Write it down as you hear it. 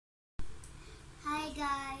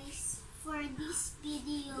guys, for this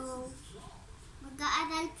video,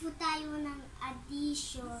 mag-aaral po tayo ng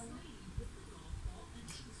addition.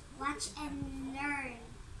 Watch and learn,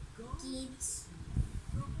 kids.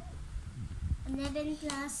 11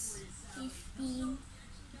 plus 15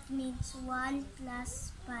 means 1 plus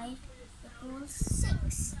 5 equals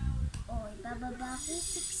 6. O, ibababa ko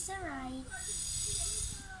 6 sa right.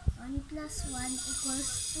 1 plus 1 equals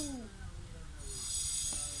 2.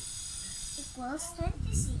 Equals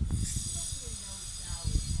 26.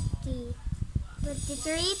 Okay.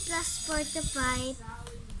 23 plus 45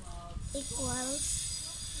 equals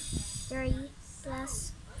 3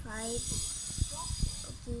 plus 5.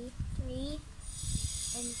 Okay. 3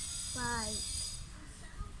 and 5.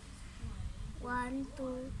 1,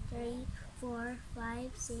 2, 3, 4,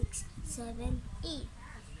 5, 6, 7, 8.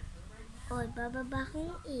 O, bababa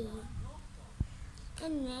kong 8.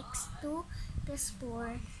 And next, 2 plus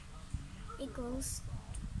 4 equals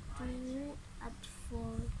 2 at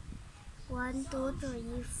 4. 1, 2,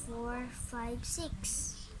 3, 4, 5,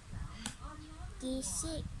 6. Okay,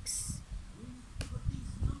 6.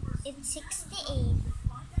 It's 68.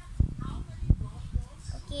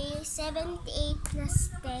 Okay, 78 plus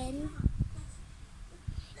 10.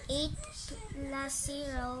 8 plus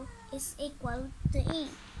 0 is equal to 8.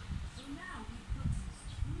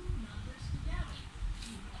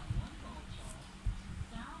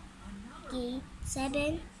 Okay,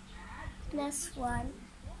 7 plus 1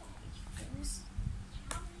 is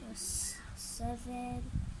 7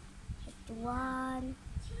 at 1.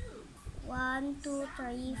 1, 2,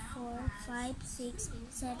 3, 4, 5, 6,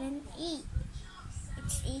 7, 8.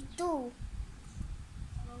 It's 82.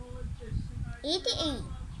 88.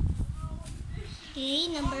 Okay,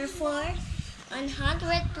 number 4.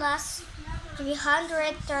 100 plus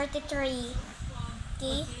 333.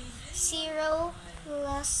 Okay, 0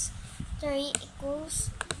 plus 3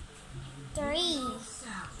 equals 3.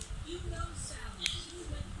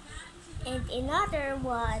 And another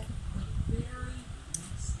one.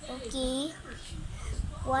 Okay.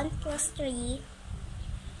 1 plus 3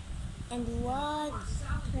 and 1,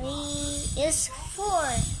 3 is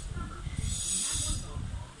 4.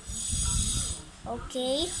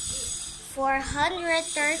 Okay.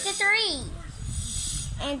 433.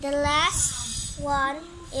 And the last one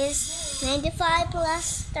is 95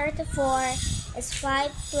 plus 34 is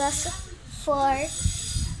 5 plus 4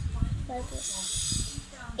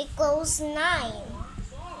 equals 9.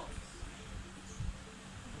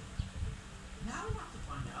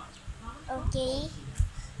 Okay,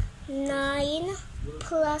 9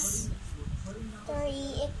 plus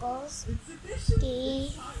 3 equals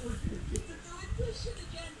 3.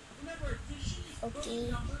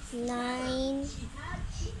 Okay, 9,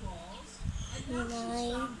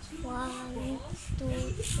 1, 2,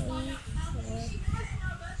 3, 4,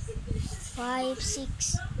 5,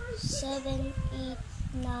 6, 7, 8,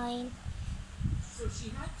 9,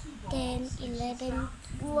 10, 11,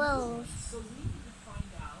 12.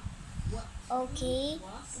 Okay,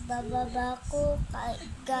 bababa ko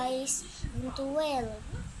guys yung 12.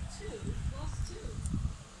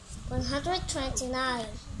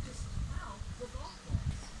 129.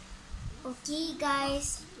 Okay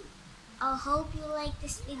guys, I hope you like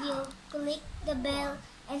this video. Click the bell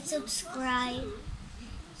and subscribe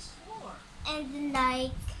and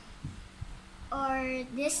like or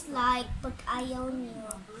dislike pag ayaw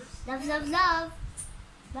niyo. Love, love, love.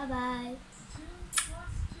 Bye-bye.